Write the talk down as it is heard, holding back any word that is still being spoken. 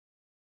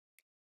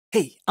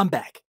Hey, I'm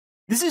back.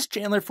 This is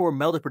Chandler for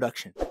Melda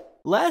Production.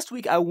 Last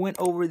week I went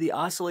over the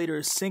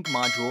Oscillator sync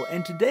module,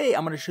 and today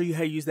I'm going to show you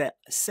how to use that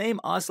same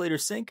Oscillator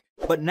sync,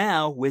 but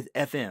now with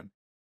FM.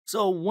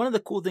 So one of the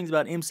cool things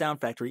about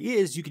MSoundfactory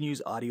is you can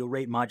use audio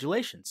rate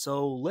modulation,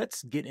 so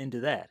let's get into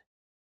that.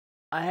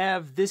 I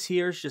have this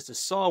here, it's just a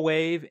saw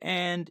wave,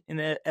 and in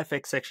the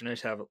FX section I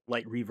just have a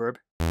light reverb.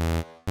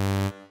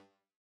 A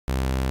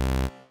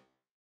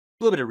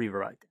little bit of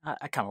reverb,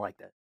 I kind of like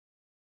that.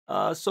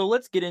 So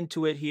let's get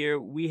into it here.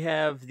 We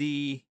have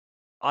the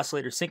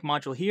Oscillator sync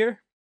module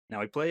here.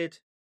 Now we play it.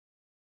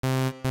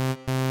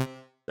 Doesn't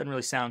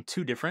really sound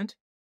too different.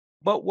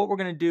 But what we're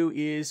going to do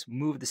is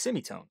move the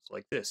semitones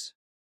like this.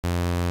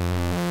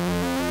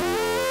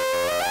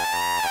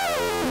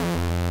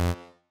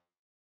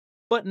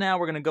 But now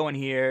we're going to go in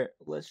here.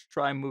 Let's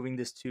try moving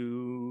this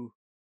to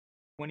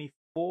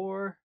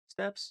 24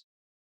 steps.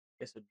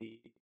 I guess it would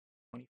be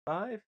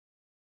 25.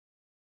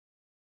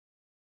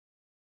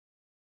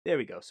 There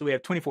we go. So we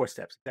have 24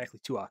 steps, exactly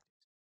 2 octaves.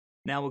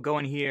 Now we'll go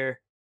in here,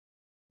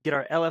 get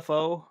our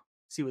LFO,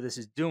 see what this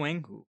is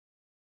doing. Ooh,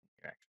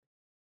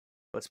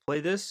 let's play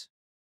this.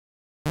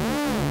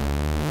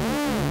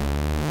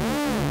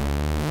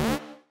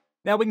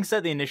 Now we can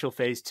set the initial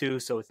phase too,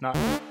 so it's not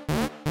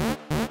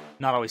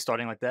always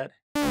starting like that.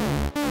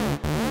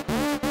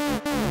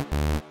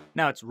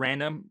 Now it's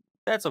random.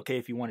 That's okay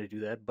if you want to do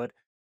that, but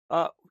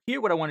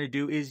here what I want to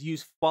do is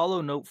use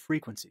follow note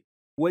frequency.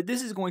 What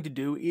this is going to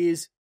do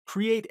is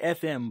create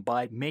FM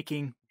by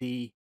making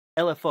the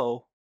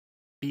LFO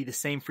be the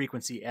same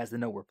frequency as the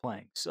note we're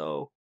playing.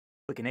 So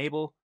click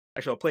enable.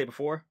 Actually, I'll play it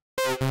before.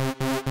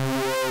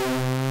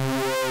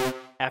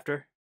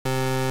 After.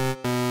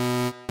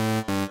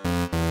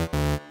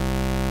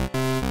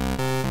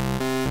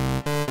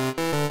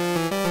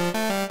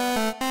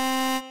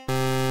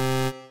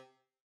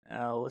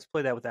 Now let's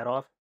play that with that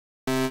off.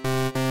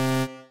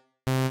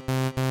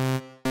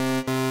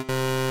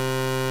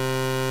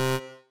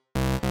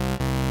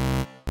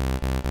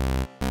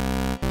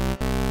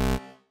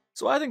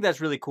 So I think that's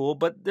really cool,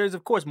 but there's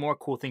of course more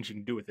cool things you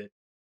can do with it.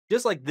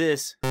 Just like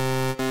this,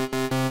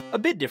 a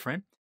bit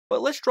different,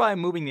 but let's try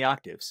moving the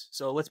octaves.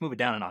 So let's move it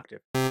down an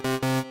octave.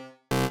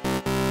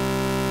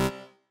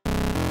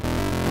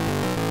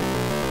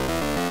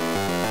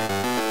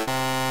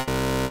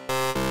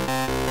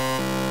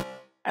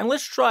 And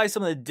let's try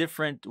some of the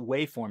different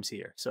waveforms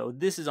here. So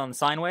this is on the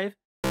sine wave.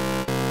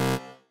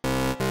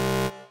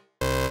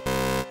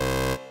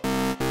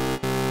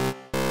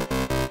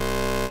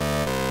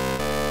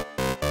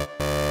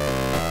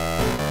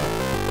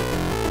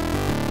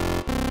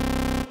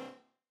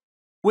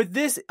 With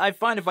this, I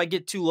find if I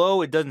get too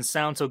low, it doesn't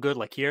sound so good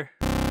like here.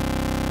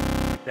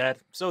 Like that.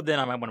 So then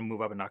I might want to move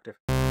up an octave.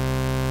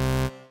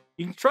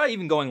 You can try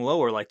even going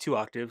lower, like 2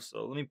 octaves.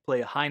 So let me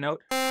play a high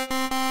note.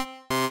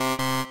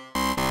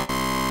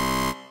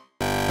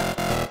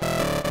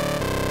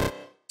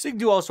 So you can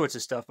do all sorts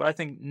of stuff, but I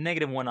think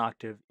 -1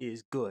 octave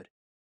is good.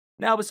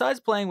 Now, besides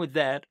playing with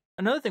that,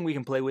 another thing we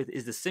can play with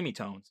is the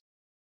semitones.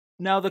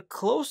 Now, the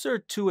closer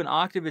to an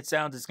octave it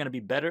sounds, it's going to be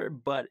better,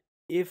 but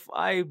if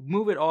I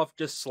move it off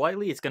just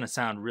slightly, it's going to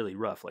sound really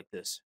rough like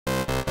this.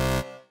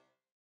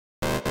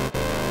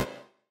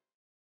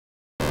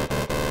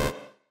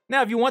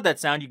 Now, if you want that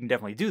sound, you can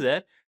definitely do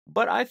that,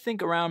 but I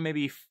think around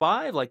maybe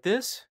 5 like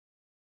this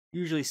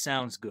usually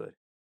sounds good.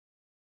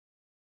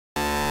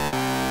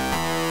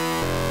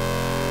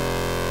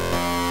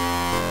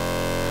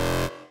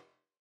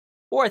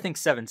 Or I think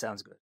 7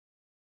 sounds good.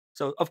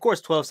 So, of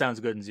course, 12 sounds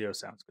good and 0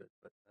 sounds good,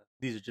 but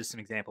these are just some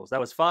examples. That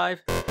was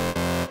 5,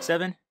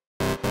 7.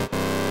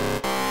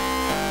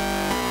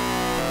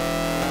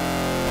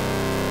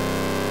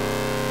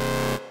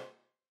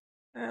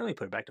 Let me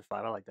put it back to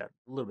 5. I like that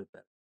a little bit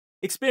better.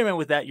 Experiment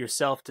with that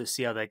yourself to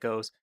see how that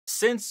goes.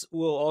 Synths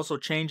will also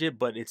change it,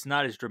 but it's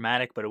not as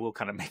dramatic, but it will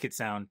kind of make it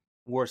sound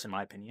worse in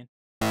my opinion.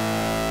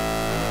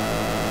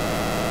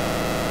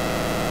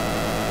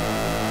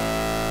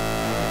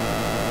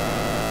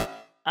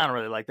 I don't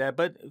really like that,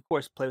 but of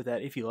course play with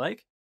that if you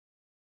like.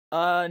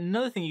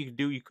 Another thing you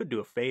could do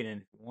a fade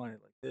in if you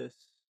wanted like this.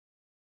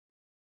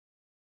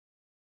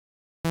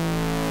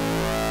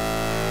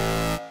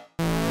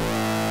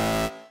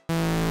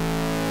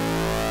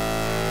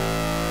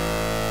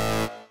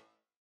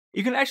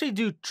 You can actually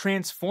do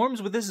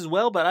transforms with this as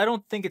well, but I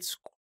don't think it's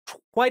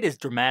quite as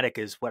dramatic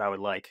as what I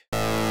would like.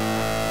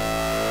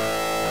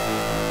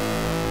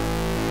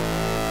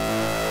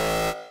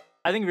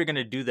 I think if you're going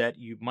to do that,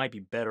 you might be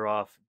better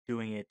off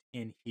doing it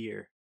in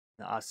here.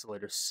 The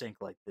oscillator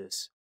sync like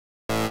this.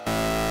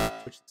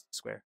 Switch this to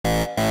square.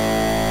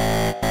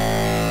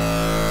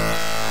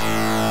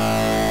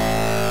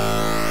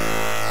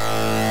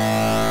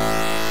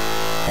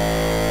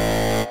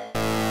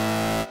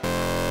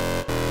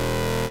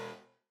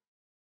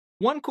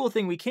 One cool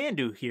thing we can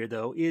do here,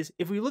 though, is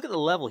if we look at the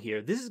level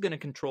here, this is going to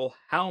control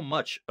how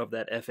much of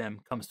that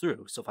FM comes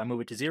through. So if I move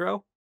it to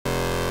 0, but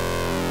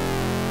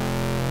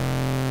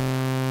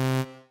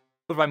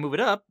if I move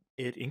it up,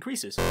 it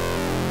increases.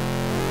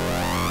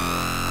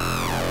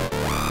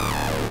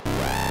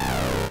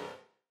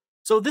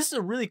 So this is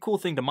a really cool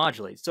thing to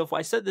modulate. So if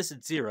I set this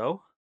at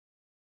 0,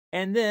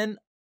 and then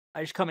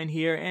I just come in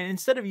here, and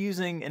instead of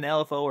using an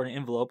LFO or an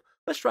envelope,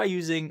 let's try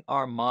using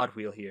our mod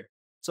wheel here.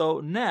 So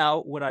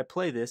now when I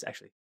play this,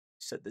 actually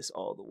set this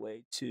all the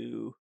way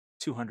to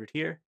 200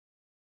 here.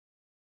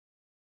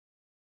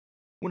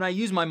 When I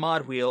use my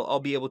mod wheel, I'll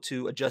be able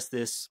to adjust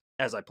this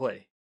as I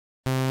play.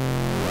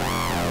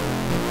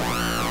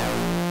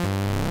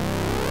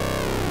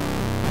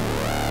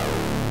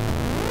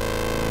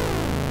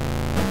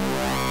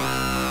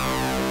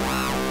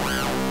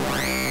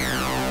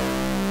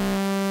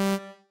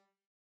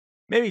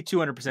 Maybe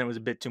 200% was a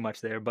bit too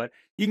much there, but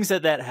you can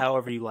set that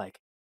however you like.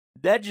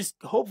 That just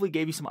hopefully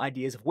gave you some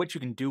ideas of what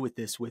you can do with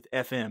this with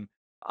FM.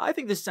 I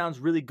think this sounds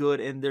really good,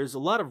 and there's a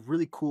lot of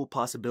really cool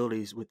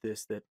possibilities with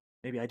this that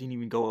maybe I didn't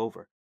even go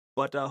over.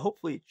 But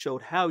hopefully it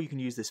showed how you can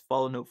use this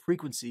follow note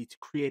frequency to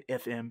create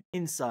FM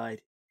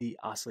inside the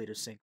oscillator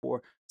sync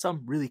for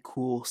some really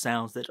cool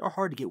sounds that are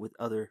hard to get with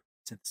other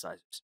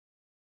synthesizers.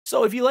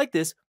 So if you like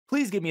this,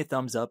 please give me a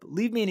thumbs up,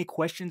 leave me any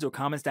questions or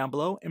comments down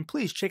below, and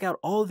please check out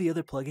all the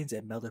other plugins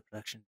at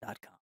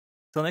meldaproduction.com.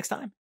 Till next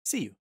time,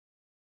 see you.